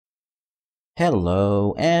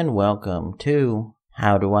Hello and welcome to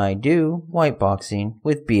How Do I Do Whiteboxing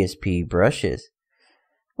with BSP brushes.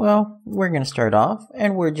 Well, we're going to start off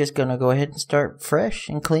and we're just going to go ahead and start fresh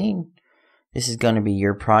and clean. This is going to be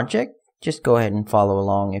your project. Just go ahead and follow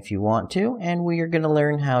along if you want to, and we are going to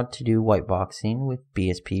learn how to do whiteboxing with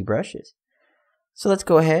BSP brushes. So let's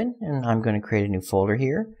go ahead and I'm going to create a new folder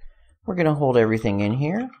here. We're going to hold everything in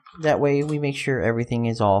here. That way we make sure everything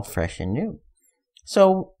is all fresh and new.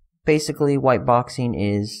 So basically, whiteboxing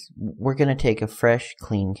is we're going to take a fresh,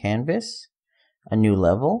 clean canvas, a new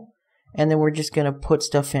level, and then we're just going to put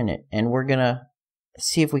stuff in it, and we're going to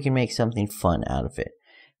see if we can make something fun out of it.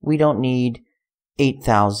 We don't need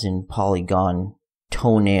 8,000 polygon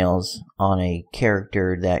toenails on a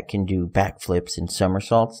character that can do backflips and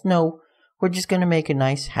somersaults. No, we're just going to make a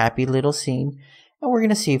nice, happy little scene, and we're going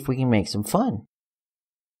to see if we can make some fun.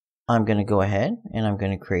 I'm going to go ahead and I'm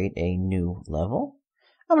going to create a new level.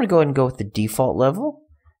 I'm going to go ahead and go with the default level.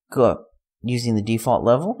 Go up using the default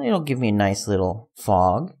level. It'll give me a nice little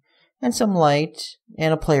fog and some light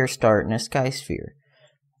and a player start and a sky sphere.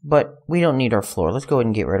 But we don't need our floor. Let's go ahead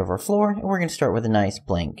and get rid of our floor, and we're going to start with a nice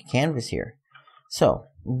blank canvas here. So,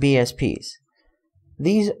 BSPs.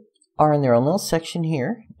 These are in their own little section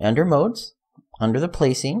here, under modes, under the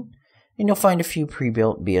placing, and you'll find a few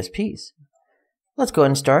pre-built BSPs. Let's go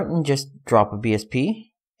ahead and start and just drop a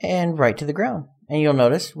BSP and right to the ground. And you'll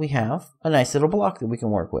notice we have a nice little block that we can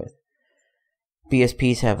work with.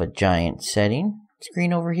 BSPs have a giant setting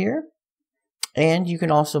screen over here. And you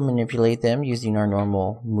can also manipulate them using our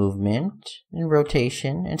normal movement and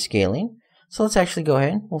rotation and scaling. So let's actually go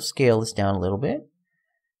ahead. We'll scale this down a little bit.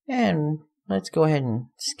 And let's go ahead and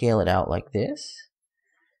scale it out like this.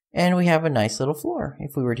 And we have a nice little floor.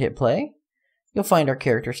 If we were to hit play, you'll find our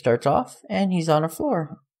character starts off and he's on a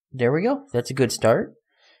floor. There we go. That's a good start.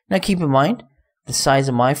 Now keep in mind, the size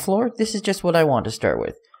of my floor, this is just what I want to start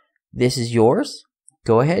with. This is yours.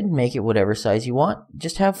 Go ahead and make it whatever size you want.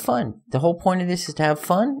 Just have fun. The whole point of this is to have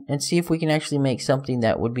fun and see if we can actually make something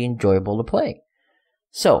that would be enjoyable to play.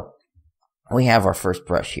 So, we have our first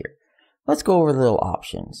brush here. Let's go over the little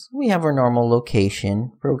options. We have our normal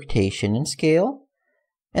location, rotation, and scale.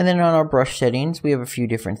 And then on our brush settings, we have a few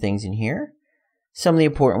different things in here. Some of the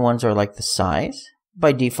important ones are like the size.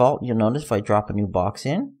 By default, you'll notice if I drop a new box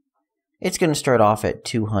in, it's going to start off at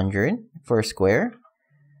 200 for a square.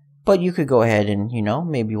 But you could go ahead and,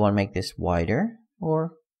 maybe you want to make this wider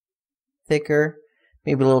or thicker,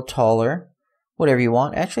 maybe a little taller, whatever you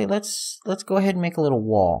want. Actually, let's go ahead and make a little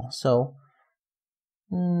wall. So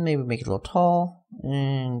maybe make it a little tall,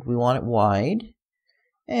 and we want it wide.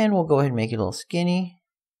 And we'll go ahead and make it a little skinny.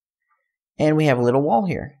 And we have a little wall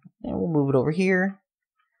here. And we'll move it over here.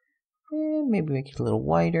 And maybe make it a little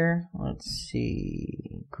wider. Let's see,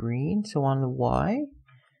 green. So on the Y,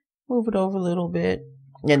 move it over a little bit.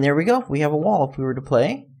 And there we go. We have a wall. If we were to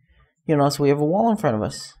play, you'll notice we have a wall in front of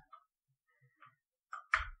us.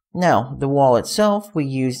 Now, the wall itself, we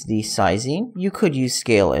use the sizing. You could use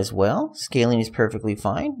scale as well. Scaling is perfectly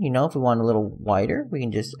fine. If we want a little wider, we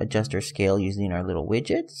can just adjust our scale using our little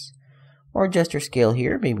widgets. Or adjust our scale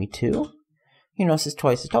here, maybe 2. This is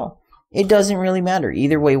twice as tall. It doesn't really matter.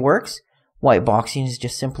 Either way works. Whiteboxing is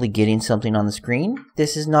just simply getting something on the screen.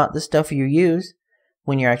 This is not the stuff you use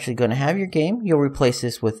when you're actually going to have your game. You'll replace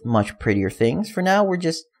this with much prettier things. For now, we're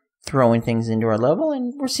just throwing things into our level,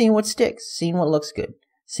 and we're seeing what sticks, seeing what looks good,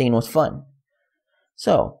 seeing what's fun.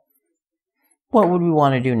 So, what would we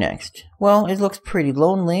want to do next? Well, it looks pretty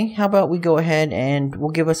lonely. How about we go ahead and we'll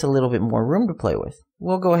give us a little bit more room to play with.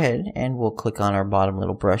 We'll go ahead and we'll click on our bottom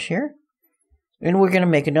little brush here, and we're going to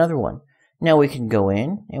make another one. Now we can go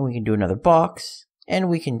in and we can do another box, and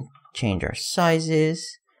we can change our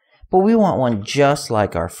sizes. But we want one just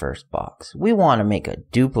like our first box. We want to make a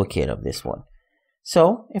duplicate of this one.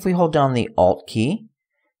 So if we hold down the Alt key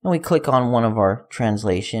and we click on one of our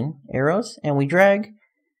translation arrows and we drag,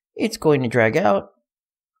 it's going to drag out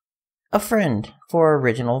a friend for our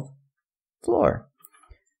original floor.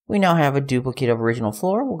 We now have a duplicate of original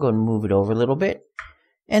floor. We'll go and move it over a little bit.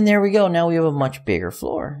 And there we go. Now we have a much bigger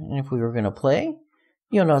floor. And if we were going to play,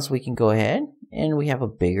 you'll notice we can go ahead and we have a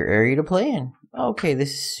bigger area to play in. Okay,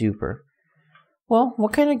 this is super. Well,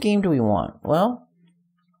 what kind of game do we want? Well,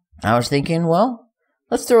 I was thinking,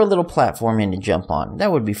 let's throw a little platform in to jump on.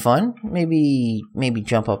 That would be fun. Maybe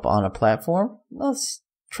jump up on a platform. Let's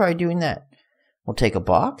try doing that. We'll take a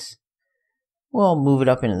box. We'll move it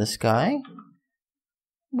up into the sky.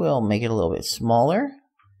 We'll make it a little bit smaller.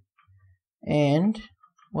 And,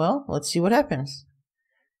 let's see what happens.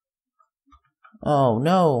 Oh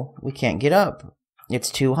no, we can't get up. It's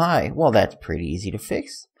too high. Well, that's pretty easy to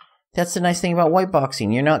fix. That's the nice thing about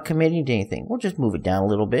whiteboxing. You're not committing to anything. We'll just move it down a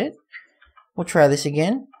little bit. We'll try this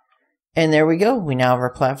again. And there we go. We now have our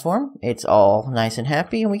platform. It's all nice and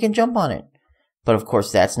happy, and we can jump on it. But of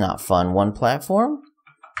course, that's not fun. One platform.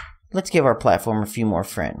 Let's give our platform a few more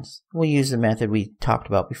friends. We'll use the method we talked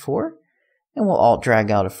about before. And we'll alt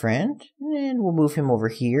drag out a friend. And we'll move him over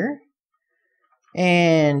here.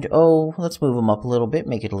 And, let's move him up a little bit.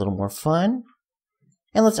 Make it a little more fun.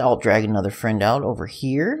 And let's alt drag another friend out over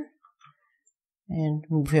here. And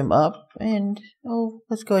move him up. And,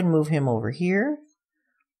 let's go ahead and move him over here.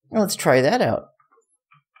 And let's try that out.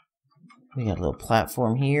 We got a little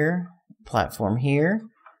platform here, platform here,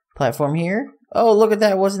 platform here. Oh, look at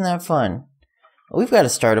that. Wasn't that fun? We've got to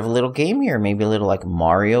start of a little game here. Maybe a little like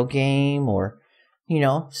Mario game or,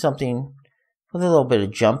 something with a little bit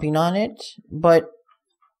of jumping on it. But,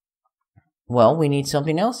 well, we need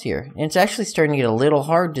something else here. And it's actually starting to get a little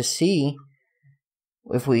hard to see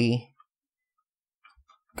if we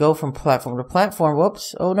go from platform to platform.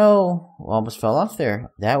 Whoops. Oh no. Almost fell off there.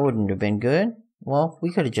 That wouldn't have been good. Well,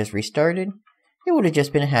 we could have just restarted. It would have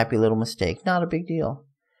just been a happy little mistake. Not a big deal.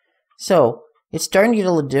 So, it's starting to get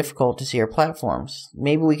a little difficult to see our platforms.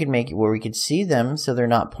 Maybe we could make it where we could see them so they're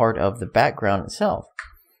not part of the background itself.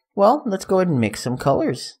 Well, let's go ahead and mix some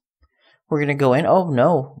colors. We're going to go in. Oh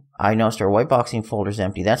no. I noticed our whiteboxing folder's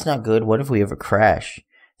empty. That's not good. What if we have a crash?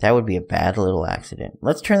 That would be a bad little accident.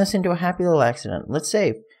 Let's turn this into a happy little accident. Let's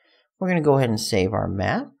save. We're going to go ahead and save our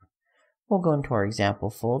map. We'll go into our example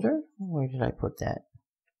folder. Where did I put that?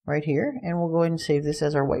 Right here. And we'll go ahead and save this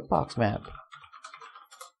as our whitebox map.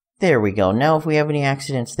 There we go. Now if we have any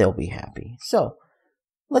accidents, they'll be happy. So,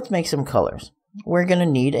 let's make some colors. We're going to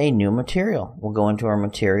need a new material. We'll go into our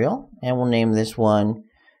material and we'll name this one.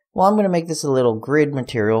 Well, I'm going to make this a little grid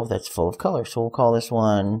material that's full of colors. So we'll call this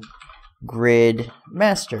one Grid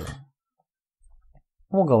Master.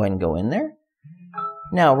 We'll go ahead and go in there.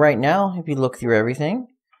 Now, right now, if you look through everything,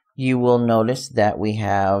 you will notice that we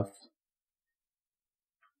have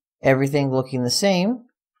everything looking the same.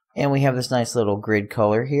 And we have this nice little grid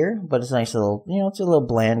color here, but it's a nice little, it's a little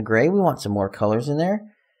bland gray. We want some more colors in there.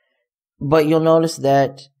 But you'll notice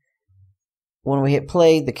that when we hit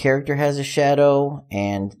play, the character has a shadow,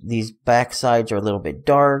 and these back sides are a little bit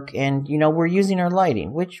dark, and, we're using our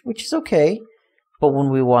lighting, which is okay. But when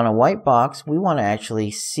we want a white box, we want to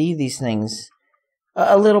actually see these things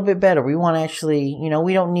a little bit better. We want to actually,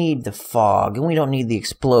 we don't need the fog, and we don't need the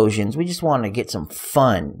explosions. We just want to get some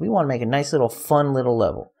fun. We want to make a nice little fun little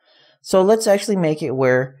level. So let's actually make it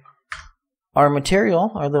where our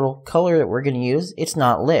material, our little color that we're going to use, it's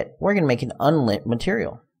not lit. We're going to make an unlit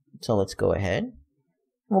material. So let's go ahead.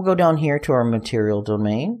 We'll go down here to our material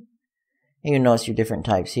domain. And you'll notice your different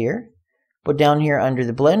types here. But down here under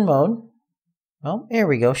the blend mode, oh, there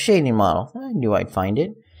we go, shading model. I knew I'd find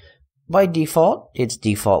it. By default, it's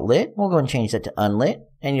default lit. We'll go and change that to unlit.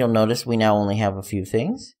 And you'll notice we now only have a few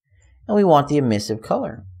things. And we want the emissive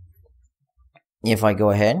color. If I go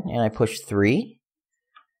ahead and I push 3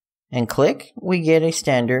 and click, we get a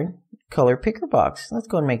standard color picker box. Let's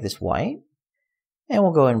go and make this white. And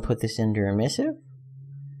we'll go ahead and put this into emissive.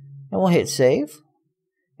 And we'll hit save.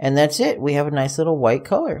 And that's it. We have a nice little white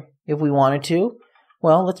color. If we wanted to,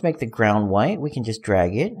 well, let's make the ground white. We can just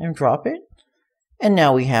drag it and drop it. And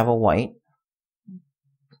now we have a white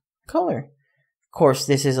color. Of course,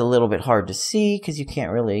 this is a little bit hard to see because you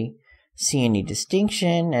can't really see any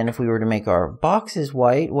distinction. And if we were to make our boxes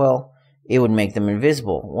white, well, it would make them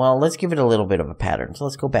invisible. Well, let's give it a little bit of a pattern. So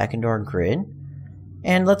let's go back into our grid.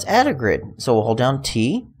 And let's add a grid. So we'll hold down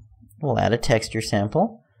T. We'll add a texture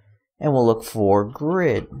sample. And we'll look for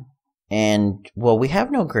grid. And, well, we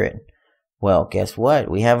have no grid. Well, guess what?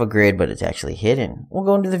 We have a grid, but it's actually hidden. We'll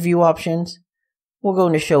go into the view options. We'll go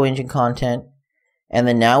into show engine content. And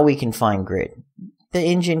then now we can find grid. The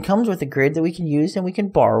engine comes with a grid that we can use, and we can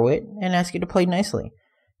borrow it and ask it to play nicely.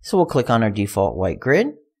 So we'll click on our default white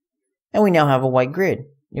grid. And we now have a white grid.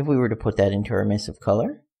 If we were to put that into our emissive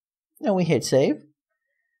color, and we hit save,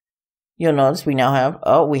 you'll notice we now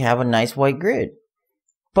have, we have a nice white grid.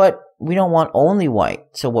 But we don't want only white.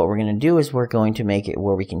 So what we're going to do is we're going to make it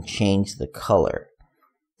where we can change the color.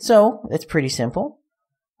 So it's pretty simple.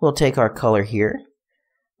 We'll take our color here.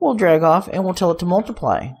 We'll drag off and we'll tell it to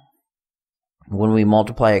multiply. When we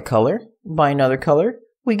multiply a color by another color,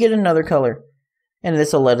 we get another color. And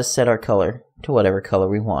this will let us set our color to whatever color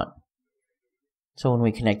we want. So when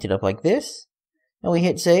we connect it up like this, and we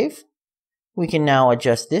hit save, we can now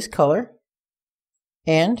adjust this color,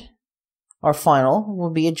 and our final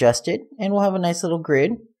will be adjusted, and we'll have a nice little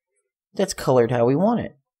grid that's colored how we want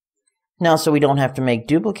it. Now, so we don't have to make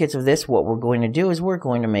duplicates of this, what we're going to do is we're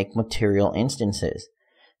going to make material instances.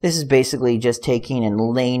 This is basically just taking and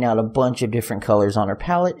laying out a bunch of different colors on our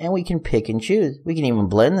palette, and we can pick and choose. We can even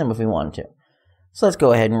blend them if we wanted to. So let's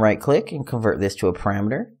go ahead and right click and convert this to a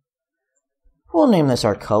parameter. We'll name this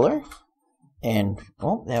our color. And,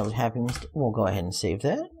 oh, that was happy mistake. We'll go ahead and save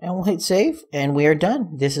that. And we'll hit save, and we are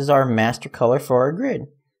done. This is our master color for our grid.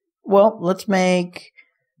 Well, let's make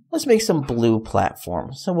some blue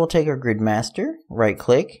platforms. So we'll take our grid master, right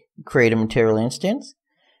click, create a material instance.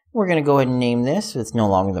 We're going to go ahead and name this. It's no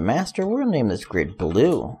longer the master. We're going to name this grid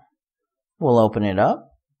blue. We'll open it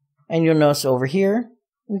up, and you'll notice over here,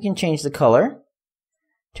 we can change the color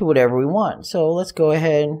to whatever we want. So let's go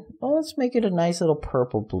ahead, well, let's make it a nice little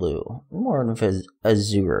purple blue, more of an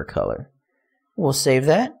azure color. We'll save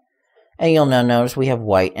that, and you'll now notice we have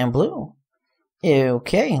white and blue.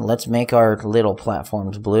 Okay, let's make our little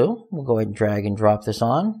platforms blue. We'll go ahead and drag and drop this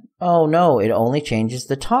on. Oh no, it only changes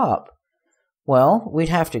the top. Well, we'd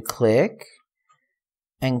have to click,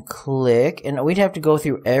 and we'd have to go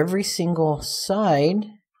through every single side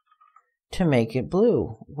to make it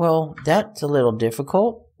blue. Well, that's a little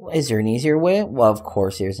difficult. Is there an easier way? Well, of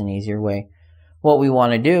course there's an easier way. What we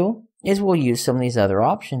want to do is we'll use some of these other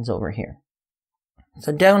options over here.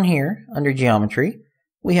 So down here, under geometry,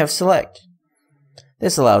 we have select.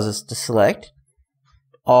 This allows us to select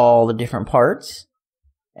all the different parts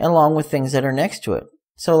along with things that are next to it.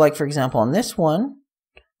 So like for example on this one,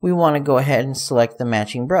 we want to go ahead and select the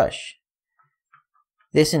matching brush.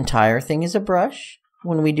 This entire thing is a brush.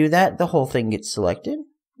 When we do that, the whole thing gets selected.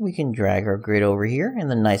 We can drag our grid over here in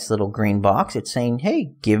the nice little green box. It's saying,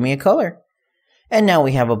 hey, give me a color. And now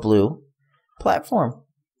we have a blue platform.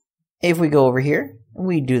 If we go over here and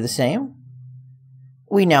we do the same,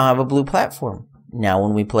 we now have a blue platform. Now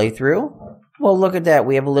when we play through, well, look at that.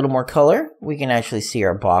 We have a little more color. We can actually see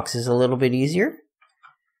our boxes a little bit easier.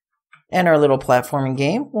 And our little platforming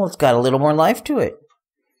game, well, it's got a little more life to it.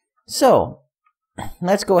 So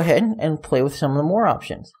let's go ahead and play with some of the more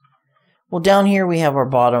options. Well, down here we have our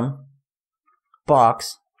bottom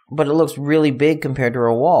box, but it looks really big compared to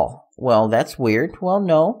our wall. Well, that's weird. Well,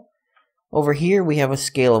 no. Over here we have a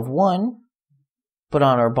scale of 1, but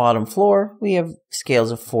on our bottom floor we have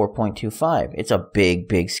scales of 4.25. It's a big,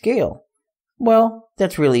 big scale. Well,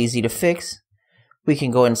 that's really easy to fix. We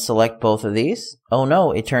can go and select both of these. Oh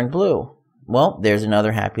no, it turned blue. Well, there's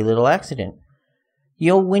another happy little accident.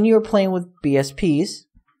 When you're playing with BSPs,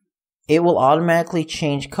 it will automatically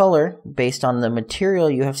change color based on the material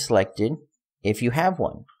you have selected if you have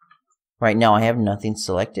one. Right now I have nothing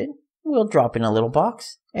selected. We'll drop in a little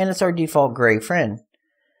box, and it's our default gray friend.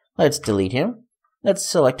 Let's delete him. Let's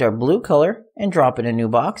select our blue color and drop in a new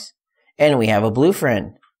box, and we have a blue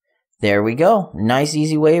friend. There we go. Nice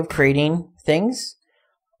easy way of creating things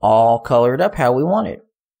all colored up how we want it.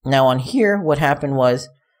 Now on here, what happened was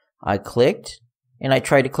I clicked, and I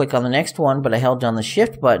tried to click on the next one, but I held down the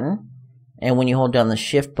shift button. And when you hold down the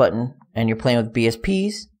shift button and you're playing with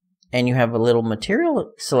BSPs and you have a little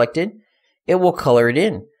material selected, it will color it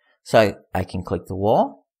in. So I can click the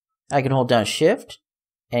wall, I can hold down shift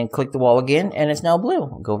and click the wall again, and it's now blue.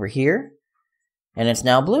 I'll go over here and it's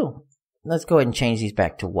now blue. Let's go ahead and change these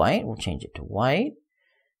back to white. We'll change it to white.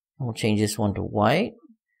 We'll change this one to white.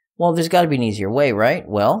 Well, there's got to be an easier way, right?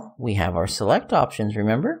 Well, we have our select options,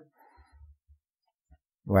 remember?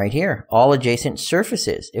 Right here, all adjacent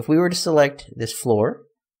surfaces. If we were to select this floor,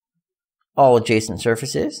 all adjacent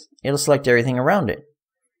surfaces, it'll select everything around it.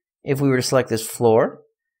 If we were to select this floor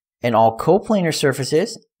and all coplanar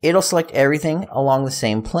surfaces, it'll select everything along the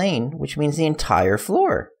same plane, which means the entire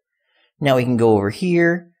floor. Now we can go over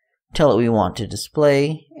here, tell it we want to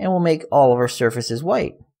display, and we'll make all of our surfaces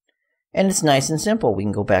white. And it's nice and simple. We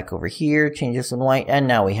can go back over here, change this one white, and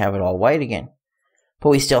now we have it all white again. But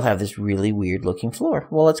we still have this really weird looking floor.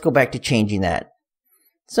 Well, let's go back to changing that.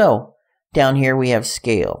 So, down here we have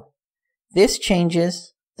scale. This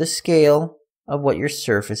changes the scale of what your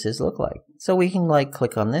surfaces look like. So we can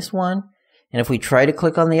click on this one, and if we try to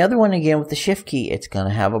click on the other one again with the shift key, it's going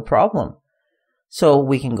to have a problem. So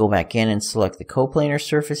we can go back in and select the coplanar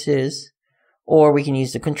surfaces, or we can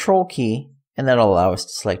use the control key, and that'll allow us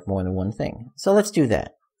to select more than one thing. So let's do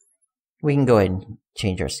that. We can go ahead and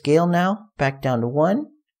change our scale now, back down to 1,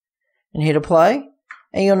 and hit apply,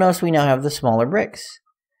 and you'll notice we now have the smaller bricks.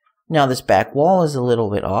 Now this back wall is a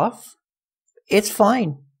little bit off. It's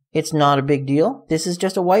fine. It's not a big deal. This is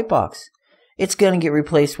just a white box. It's going to get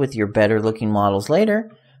replaced with your better looking models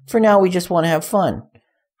later. For now, we just want to have fun.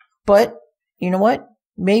 But, you know what?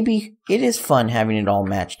 Maybe it is fun having it all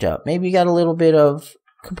matched up. Maybe you got a little bit of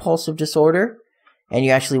compulsive disorder, and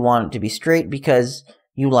you actually want it to be straight because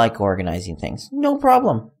you like organizing things. No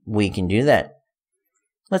problem. We can do that.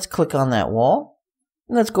 Let's click on that wall.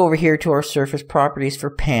 Let's go over here to our surface properties for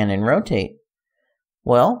pan and rotate.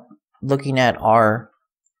 Well, looking at our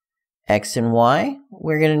X and Y,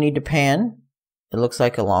 we're going to need to pan, it looks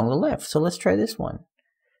like along the left. So let's try this one.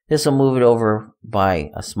 This will move it over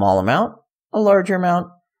by a small amount, a larger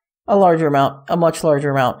amount, a larger amount, a much larger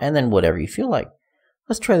amount, and then whatever you feel like.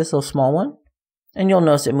 Let's try this little small one, and you'll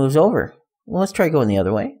notice it moves over. Well, let's try going the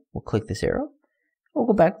other way. We'll click this arrow. We'll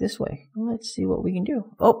go back this way. Let's see what we can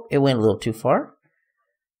do. Oh, it went a little too far.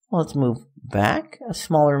 Well, let's move back a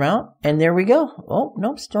smaller amount, and there we go. Oh,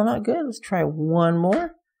 nope, still not good. Let's try one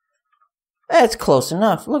more. That's close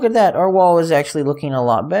enough. Look at that. Our wall is actually looking a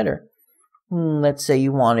lot better. Let's say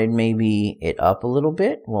you wanted maybe it up a little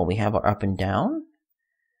bit. Well, we have our up and down.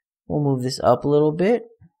 We'll move this up a little bit.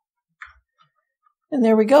 And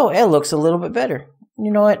there we go. It looks a little bit better.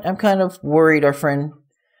 You know what? I'm kind of worried our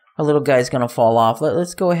little guy's going to fall off.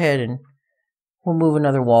 Let's go ahead and we'll move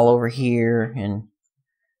another wall over here. And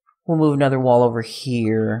we'll move another wall over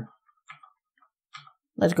here.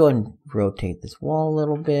 Let's go ahead and rotate this wall a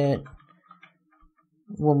little bit.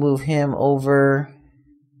 We'll move him over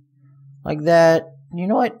like that. You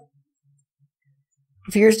know what?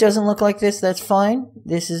 If yours doesn't look like this, that's fine.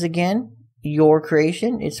 This is, again, your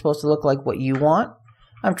creation. It's supposed to look like what you want.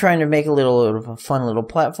 I'm trying to make a little of a fun little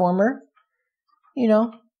platformer. You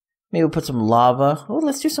know, maybe we'll put some lava. Oh,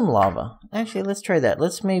 let's do some lava. Actually, let's try that.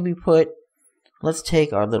 Let's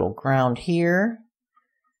take our little ground here.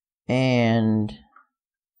 And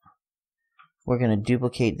we're going to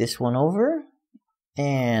duplicate this one over.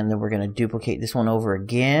 And then we're going to duplicate this one over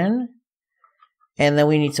again. And then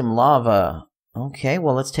we need some lava. Okay,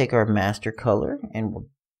 well, let's take our master color and we'll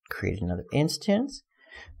create another instance.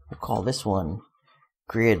 We'll call this one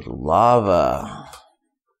Grid Lava.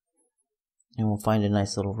 And we'll find a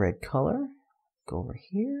nice little red color. Go over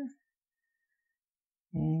here.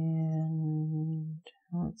 And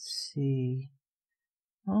let's see.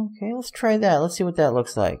 Okay, let's try that. Let's see what that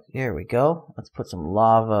looks like. There we go. Let's put some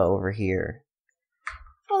lava over here.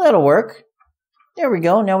 Well, that'll work. There we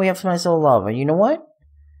go. Now we have some nice little lava. You know what?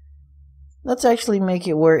 Let's actually make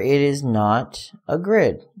it where it is not a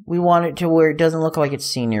grid. We want it to where it doesn't look like it's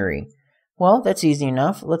scenery. Well, that's easy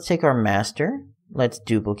enough. Let's take our master. Let's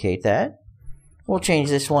duplicate that. We'll change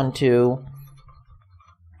this one to,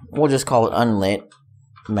 we'll just call it unlit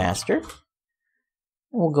master.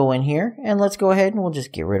 We'll go in here and let's go ahead and we'll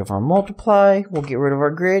just get rid of our multiply. We'll get rid of our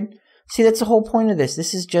grid. See, that's the whole point of this.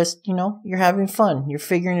 This is just, you know, you're having fun. You're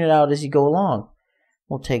figuring it out as you go along.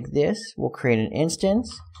 We'll take this. We'll create an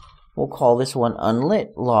instance. We'll call this one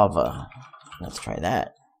unlit lava. Let's try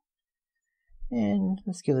that. And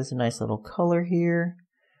let's give this a nice little color here.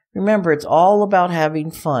 Remember, it's all about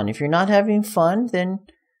having fun. If you're not having fun, then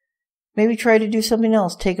maybe try to do something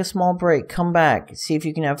else. Take a small break. Come back. See if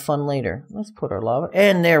you can have fun later. Let's put our lava.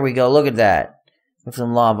 And there we go. Look at that. With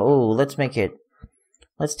some lava. Ooh, let's make it.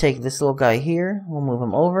 Let's take this little guy here. We'll move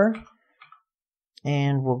him over.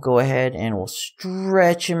 And we'll go ahead and we'll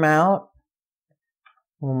stretch him out.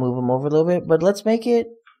 We'll move him over a little bit. But let's make it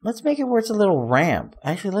where it's a little ramp.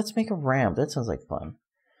 Actually, let's make a ramp. That sounds like fun.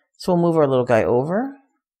 So we'll move our little guy over.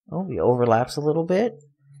 Oh, he overlaps a little bit.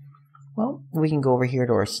 Well, we can go over here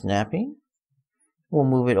to our snapping. We'll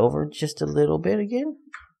move it over just a little bit again.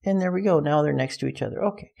 And there we go. Now they're next to each other.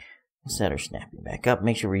 Okay. We'll set our snapping back up.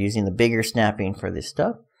 Make sure we're using the bigger snapping for this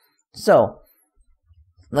stuff. So,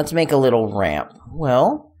 let's make a little ramp.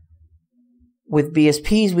 Well, with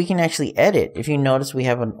BSPs, we can actually edit. If you notice, we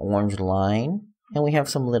have an orange line. And we have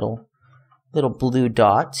some little blue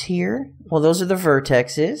dots here. Well, those are the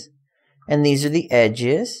vertexes. And these are the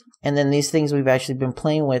edges. And then these things we've actually been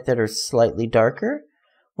playing with that are slightly darker.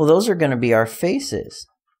 Well, those are going to be our faces,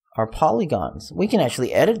 our polygons. We can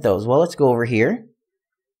actually edit those. Well, let's go over here.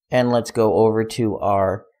 And let's go over to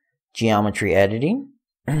our geometry editing.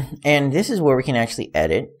 And this is where we can actually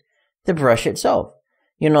edit the brush itself.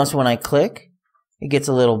 You'll notice when I click, it gets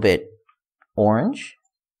a little bit orange.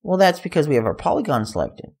 Well, that's because we have our polygon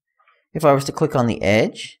selected. If I was to click on the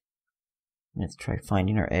edge, let's try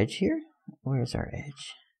finding our edge here. Where's our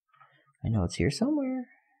edge? I know it's here somewhere.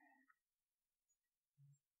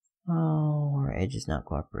 Oh, our edge is not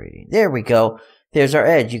cooperating. There we go. There's our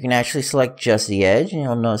edge. You can actually select just the edge, and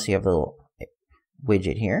you'll notice you have a little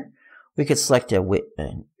widget here. We could select a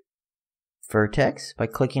vertex by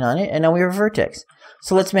clicking on it, and now we have a vertex.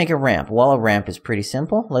 So let's make a ramp. Well, a ramp is pretty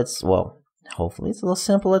simple. Well, hopefully it's a little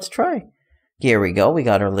simple. Let's try. Here we go. We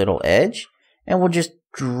got our little edge, and we'll just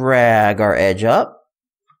drag our edge up,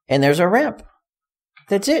 and there's our ramp.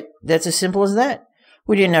 That's it. That's as simple as that.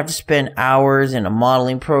 We didn't have to spend hours in a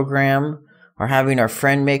modeling program or having our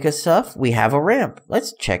friend make us stuff, we have a ramp.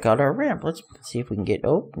 Let's check out our ramp. Let's see if we can get,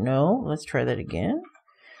 oh, no, let's try that again.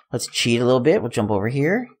 Let's cheat a little bit. We'll jump over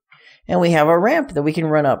here. And we have our ramp that we can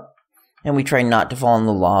run up. And we try not to fall in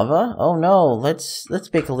the lava. Oh no, let's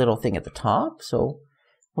make a little thing at the top. So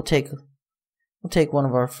we'll take one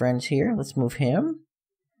of our friends here. Let's move him.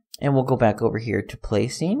 And we'll go back over here to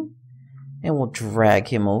placing. And we'll drag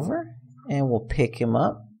him over. And we'll pick him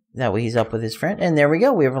up. That way he's up with his friend. And there we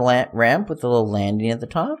go. We have a ramp with a little landing at the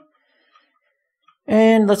top.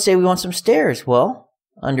 And let's say we want some stairs. Well,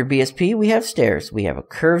 under BSP, we have stairs. We have a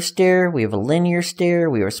curved stair. We have a linear stair.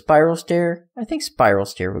 We have a spiral stair. I think spiral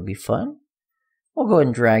stair would be fun. We'll go ahead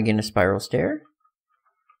and drag in a spiral stair.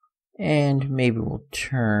 And maybe we'll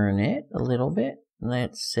turn it a little bit.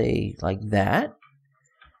 Let's say like that.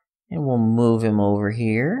 And we'll move him over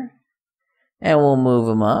here. And we'll move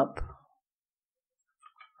him up.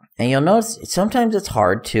 And you'll notice sometimes it's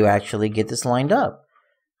hard to actually get this lined up.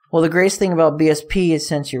 Well, the greatest thing about BSP is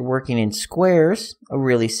since you're working in squares, a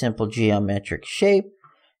really simple geometric shape,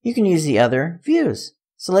 you can use the other views.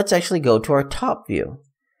 So let's actually go to our top view.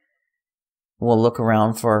 We'll look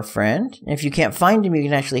around for our friend. And if you can't find him, you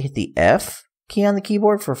can actually hit the F key on the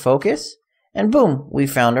keyboard for focus. And boom, we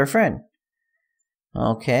found our friend.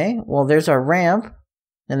 Okay, well, there's our ramp.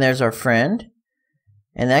 And there's our friend.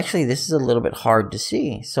 And actually, this is a little bit hard to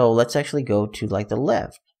see. So let's actually go to like the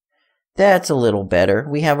left. That's a little better.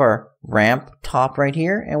 We have our ramp top right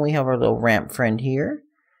here. And we have our little ramp friend here.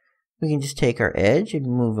 We can just take our edge and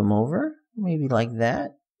move him over. Maybe like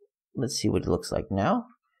that. Let's see what it looks like now.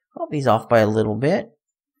 Oh, he's off by a little bit.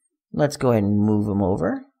 Let's go ahead and move him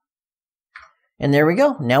over. And there we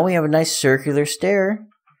go. Now we have a nice circular stair.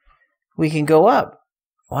 We can go up.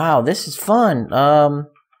 Wow, this is fun.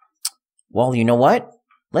 Well, you know what?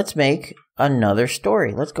 Let's make another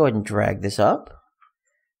story. Let's go ahead and drag this up.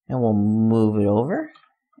 And we'll move it over.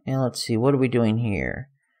 And let's see, what are we doing here?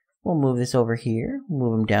 We'll move this over here.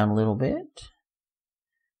 Move him down a little bit.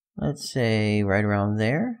 Let's say right around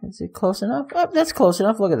there. Is it close enough? Oh, that's close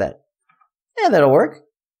enough. Look at that. Yeah, that'll work.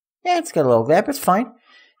 Yeah, it's got a little gap. It's fine.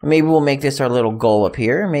 And maybe we'll make this our little goal up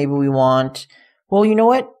here. Maybe we want... Well, you know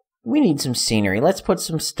what? We need some scenery. Let's put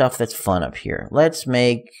some stuff that's fun up here. Let's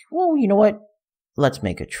make... Well, you know what? Let's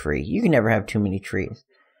make a tree. You can never have too many trees.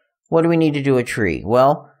 What do we need to do a tree?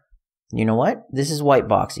 Well, you know what? This is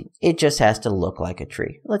whiteboxing. It just has to look like a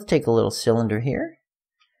tree. Let's take a little cylinder here.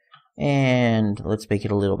 And let's make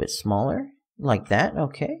it a little bit smaller. Like that.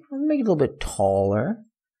 Okay. Let's make it a little bit taller.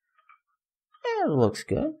 Yeah, it looks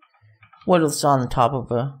good. What else on the top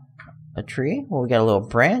of a tree? Well, we got a little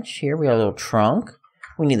branch here. We got a little trunk.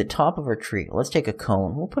 We need the top of our tree. Let's take a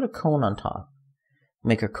cone. We'll put a cone on top.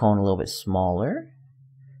 Make our cone a little bit smaller.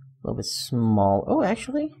 A little bit small. Oh,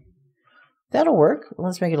 actually, that'll work.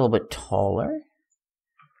 Let's make it a little bit taller.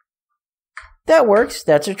 That works.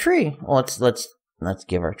 That's a tree. Well, let's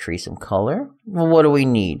give our tree some color. Well, what do we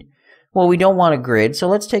need? Well, we don't want a grid, so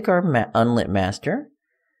let's take our unlit master,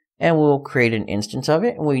 and we'll create an instance of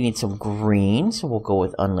it. And we need some green, so we'll go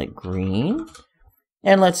with unlit green.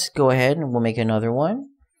 And let's go ahead and we'll make another one.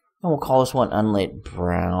 And we'll call this one unlit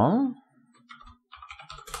brown.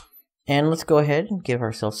 And let's go ahead and give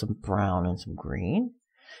ourselves some brown and some green.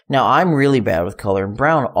 Now, I'm really bad with color, and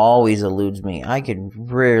brown always eludes me. I can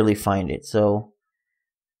rarely find it, so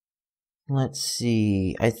let's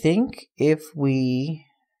see. I think if we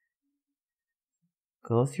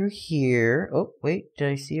go through here... Oh, wait, did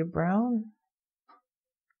I see a brown?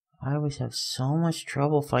 I always have so much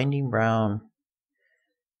trouble finding brown.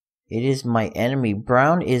 It is my enemy.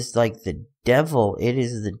 Brown is like the devil. It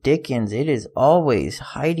is the Dickens. It is always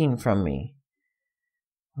hiding from me.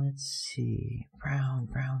 Let's see. Brown,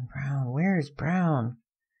 brown, brown. Where is brown?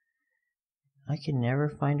 I can never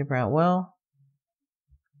find a brown. Well,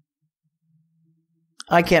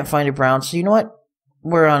 I can't find a brown. So you know what?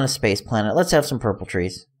 We're on a space planet. Let's have some purple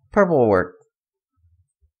trees. Purple will work.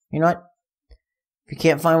 You know what? If you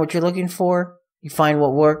can't find what you're looking for, you find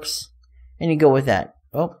what works, and you go with that.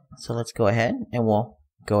 Oh, so let's go ahead, and we'll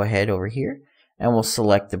go ahead over here, and we'll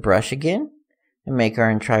select the brush again, and make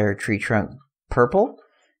our entire tree trunk purple.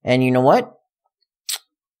 And you know what?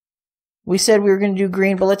 We said we were going to do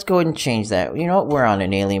green, but let's go ahead and change that. You know what? We're on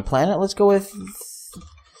an alien planet. Let's go with,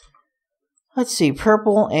 let's see,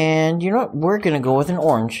 purple, and you know what? We're going to go with an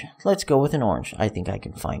orange. Let's go with an orange. I think I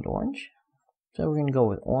can find orange. So we're going to go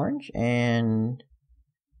with orange, and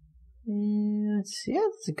let's see, yeah,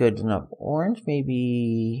 that's a good enough orange.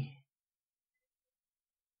 Maybe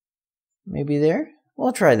there.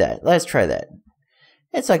 We'll try that. Let's try that.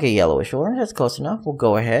 It's like a yellowish orange. That's close enough. We'll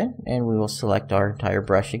go ahead and we will select our entire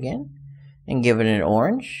brush again and give it an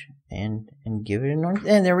orange. and give it an orange.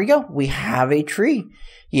 And there we go. We have a tree.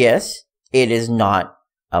 Yes, it is not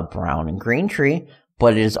a brown and green tree,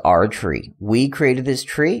 but it is our tree. We created this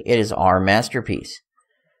tree. It is our masterpiece.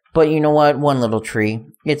 But you know what? One little tree.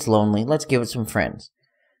 It's lonely. Let's give it some friends.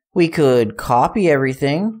 We could copy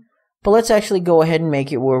everything, but let's actually go ahead and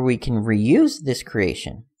make it where we can reuse this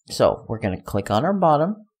creation. So we're going to click on our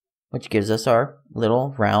bottom, which gives us our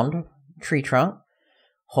little round tree trunk.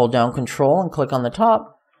 Hold down Control and click on the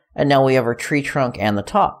top, and now we have our tree trunk and the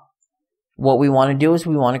top. What we want to do is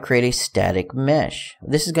we want to create a static mesh.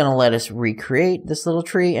 This is going to let us recreate this little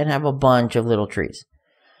tree and have a bunch of little trees.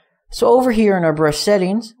 So over here in our brush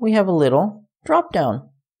settings, we have a little drop down.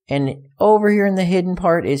 And over here in the hidden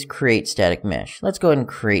part is Create Static Mesh. Let's go ahead and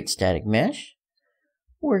create Static Mesh.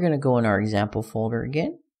 We're going to go in our example folder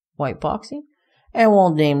again, Whiteboxing. And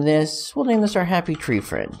we'll name this our Happy Tree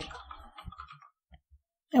Friend.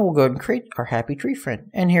 And we'll go ahead and create our Happy Tree Friend.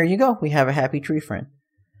 And here you go. We have a Happy Tree Friend.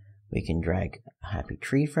 We can drag a Happy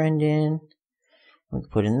Tree Friend in. We can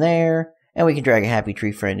put in there. And we can drag a Happy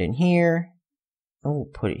Tree Friend in here. And we'll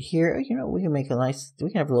put it here. You know, we can make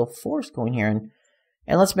we can have a little forest going here.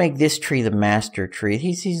 And let's make this tree the master tree.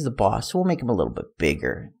 He's the boss. So we'll make him a little bit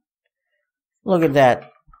bigger. Look at that.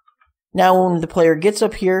 Now when the player gets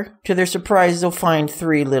up here, to their surprise, they'll find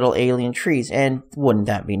 3 little alien trees. And wouldn't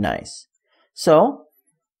that be nice? So,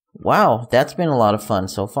 wow, that's been a lot of fun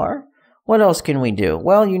so far. What else can we do?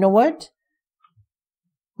 Well, you know what?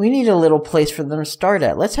 We need a little place for them to start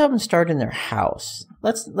at. Let's have them start in their house.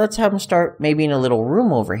 Let's have them start maybe in a little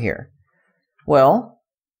room over here. Well,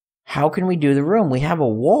 how can we do the room? We have a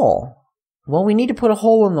wall. Well, we need to put a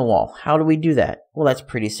hole in the wall. How do we do that? Well, that's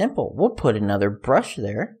pretty simple. We'll put another brush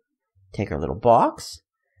there. Take our little box.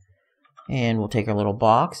 And we'll take our little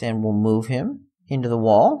box and we'll move him into the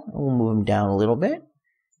wall. And we'll move him down a little bit.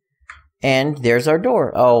 And there's our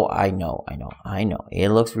door. Oh, I know. It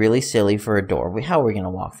looks really silly for a door. How are we going to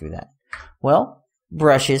walk through that? Well,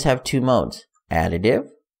 brushes have 2 modes. Additive,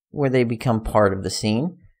 where they become part of the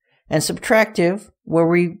scene. And subtractive, where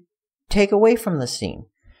we take away from the scene.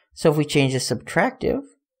 So if we change the subtractive,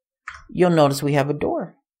 you'll notice we have a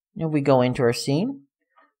door. If we go into our scene,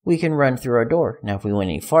 we can run through our door. Now, if we went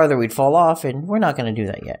any farther, we'd fall off, and we're not going to do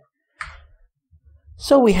that yet.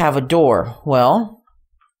 So we have a door. Well,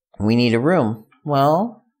 we need a room.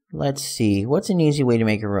 Well, let's see. What's an easy way to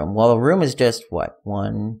make a room? Well, a room is just, what?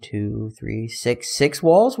 1, 2, 3, 6. 6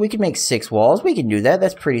 walls? We can make 6 walls. We can do that.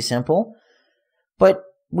 That's pretty simple. But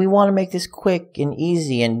we want to make this quick and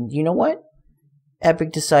easy. And you know what?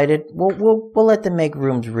 Epic decided we'll let them make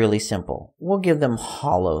rooms really simple. We'll give them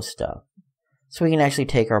hollow stuff. So we can actually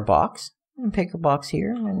take our box and pick a box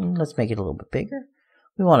here. And let's make it a little bit bigger.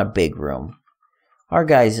 We want a big room. Our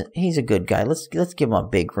guy's, he's a good guy. Let's give him a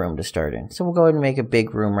big room to start in. So we'll go ahead and make a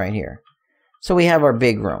big room right here. So we have our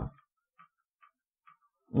big room.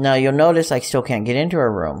 Now you'll notice I still can't get into our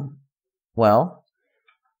room. Well,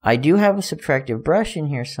 I do have a subtractive brush in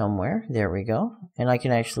here somewhere. There we go. And I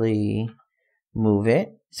can actually move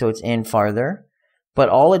it so it's in farther. But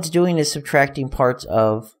all it's doing is subtracting parts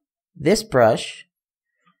of this brush.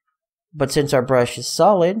 But since our brush is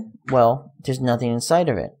solid, well, there's nothing inside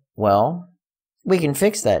of it. Well, we can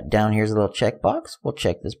fix that. Down here's a little checkbox. We'll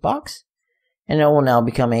check this box. And it will now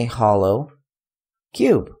become a hollow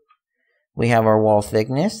cube. We have our wall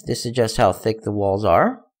thickness. This is just how thick the walls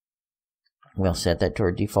are. We'll set that to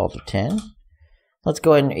our default of 10. Let's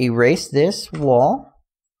go ahead and erase this wall.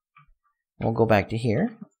 We'll go back to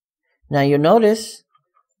here. Now you'll notice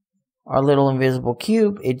our little invisible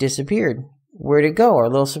cube, it disappeared. Where'd it go? Our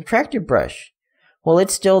little subtractive brush. Well,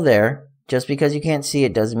 it's still there. Just because you can't see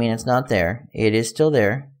it doesn't mean it's not there. It is still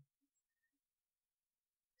there.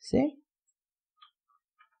 See?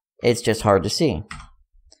 It's just hard to see.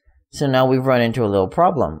 So now we've run into a little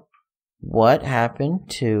problem. What happened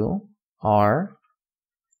to our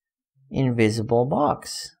invisible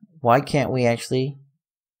box? Why can't we actually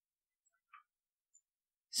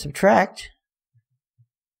subtract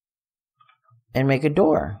and make a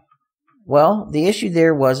door? Well, the issue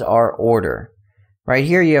there was our order. Right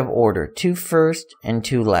here you have order, 2 first and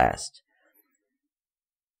 2 last.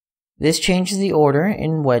 This changes the order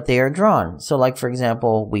in what they are drawn. So like for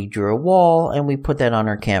example, we drew a wall and we put that on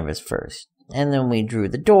our canvas first. And then we drew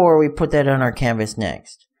the door, we put that on our canvas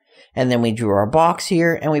next. And then we drew our box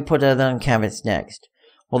here and we put that on canvas next.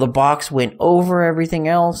 Well, the box went over everything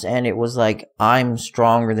else and it was like, I'm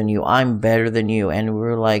stronger than you, I'm better than you. And we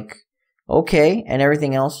were like, okay, and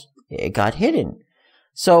everything else, it got hidden.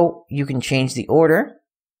 So you can change the order,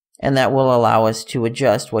 and that will allow us to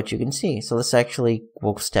adjust what you can see. So let's actually,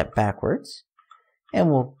 we'll step backwards, and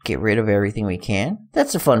we'll get rid of everything we can.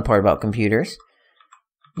 That's the fun part about computers.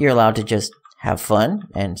 You're allowed to just have fun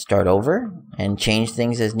and start over and change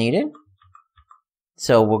things as needed.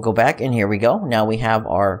 So we'll go back, and here we go. Now we have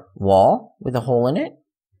our wall with a hole in it,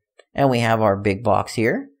 and we have our big box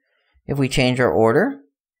here. If we change our order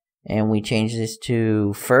and we change this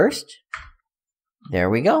to first, there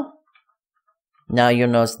we go. Now you'll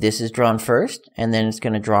notice this is drawn first, and then it's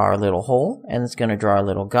going to draw our little hole, and it's going to draw our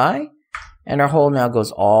little guy, and our hole now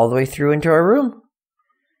goes all the way through into our room.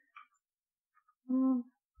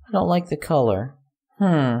 I don't like the color.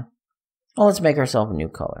 Well, let's make ourselves a new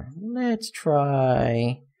color. Let's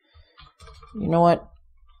try, you know what?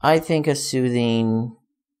 I think a soothing,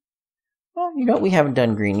 well, you know what? We haven't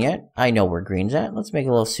done green yet. I know where green's at. Let's make a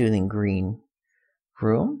little soothing green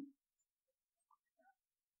room.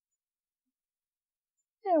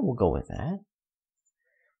 Yeah, we'll go with that.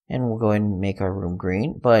 And we'll go ahead and make our room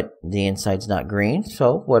green, but the inside's not green.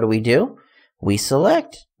 So what do? We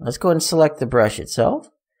select. Let's go ahead and select the brush itself.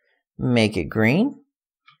 Make it green.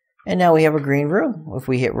 And now we have a green room. If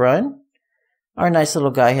we hit run, our nice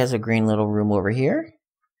little guy has a green little room over here.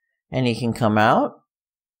 And he can come out.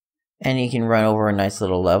 And he can run over a nice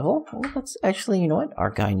little level. Well, let's actually, you know what?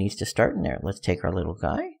 Our guy needs to start in there. Let's take our little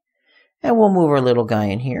guy. And we'll move our little guy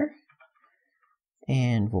in here.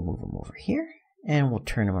 And we'll move him over here. And we'll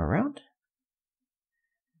turn him around.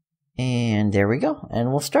 And there we go.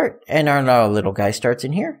 And we'll start. And our little guy starts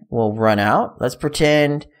in here. We'll run out. Let's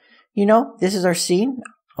pretend, you know, this is our scene.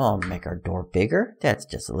 Oh, make our door bigger. That's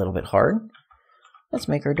just a little bit hard. Let's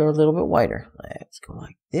make our door a little bit wider. Let's go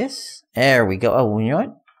like this. There we go. Oh, you know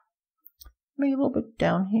what? Make it a little bit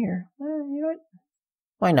down here. You know what?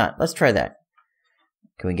 Why not? Let's try that.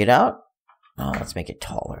 Can we get out? Oh, let's make it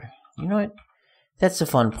taller. You know what? That's the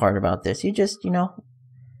fun part about this. You just, you know,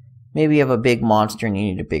 maybe you have a big monster and you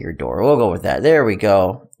need a bigger door. We'll go with that. There we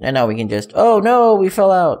go. And now we can just, oh no, we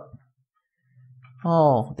fell out.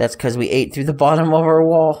 Oh, that's because we ate through the bottom of our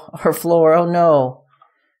wall, our floor. Oh no.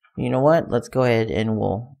 You know what? Let's go ahead and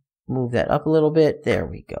we'll move that up a little bit. There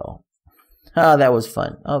we go. Ah, that was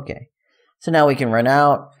fun. Okay. So now we can run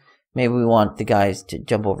out. Maybe we want the guys to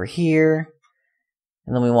jump over here.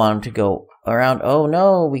 And then we want them to go around. Oh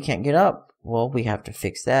no, we can't get up. Well, we have to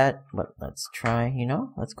fix that. But let's try, you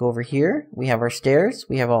know, let's go over here. We have our stairs.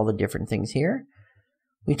 We have all the different things here.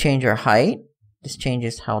 We change our height. This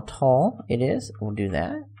changes how tall it is. We'll do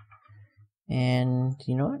that. And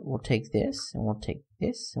you know what? We'll take this, and we'll take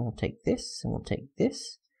this, and we'll take this, and we'll take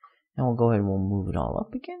this. And we'll go ahead and we'll move it all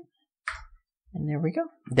up again. And there we go.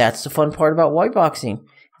 That's the fun part about whiteboxing.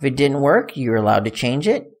 If it didn't work, you're allowed to change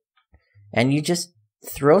it. And you just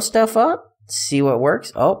throw stuff up, see what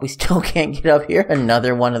works. Oh, we still can't get up here.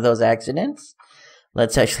 Another one of those accidents.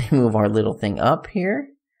 Let's actually move our little thing up here.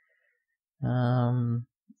 You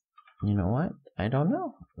know what? I don't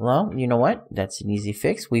know. Well, you know what? That's an easy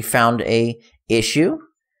fix. We found a issue.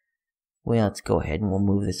 Well, let's go ahead and we'll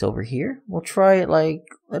move this over here. We'll try it like,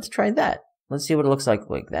 let's try that. Let's see what it looks like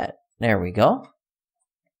that. There we go.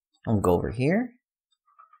 And we'll go over here.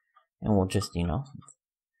 And we'll just, you know,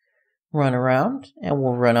 run around. And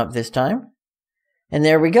we'll run up this time. And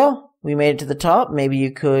there we go. We made it to the top. Maybe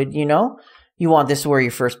you could, you know, you want this where your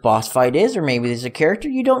first boss fight is. Or maybe there's a character.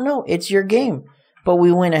 You don't know. It's your game. But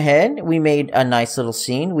we went ahead, we made a nice little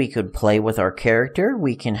scene. We could play with our character.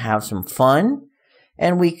 We can have some fun.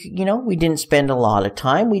 And we, you know, we didn't spend a lot of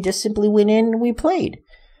time. We just simply went in and we played.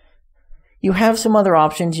 You have some other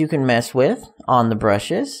options you can mess with on the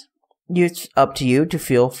brushes. It's up to you to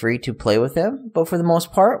feel free to play with them. But for the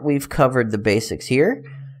most part, we've covered the basics here.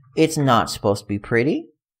 It's not supposed to be pretty.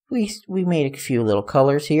 We made a few little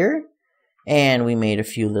colors here. And we made a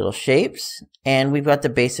few little shapes. And we've got the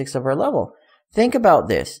basics of our level. Think about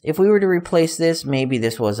this. If we were to replace this, maybe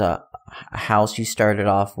this was a house you started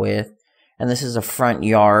off with, and this is a front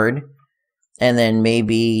yard, and then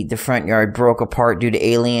maybe the front yard broke apart due to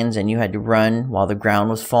aliens and you had to run while the ground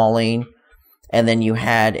was falling, and then you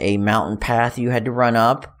had a mountain path you had to run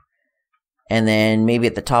up, and then maybe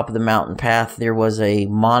at the top of the mountain path there was a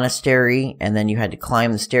monastery, and then you had to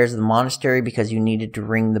climb the stairs of the monastery because you needed to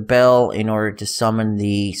ring the bell in order to summon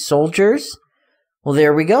the soldiers. Well,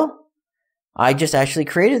 there we go. I just actually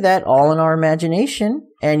created that all in our imagination,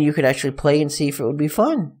 and you could actually play and see if it would be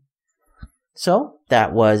fun. So,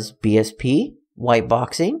 that was BSP,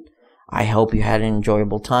 Whiteboxing. I hope you had an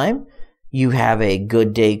enjoyable time. You have a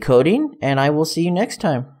good day coding, and I will see you next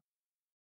time.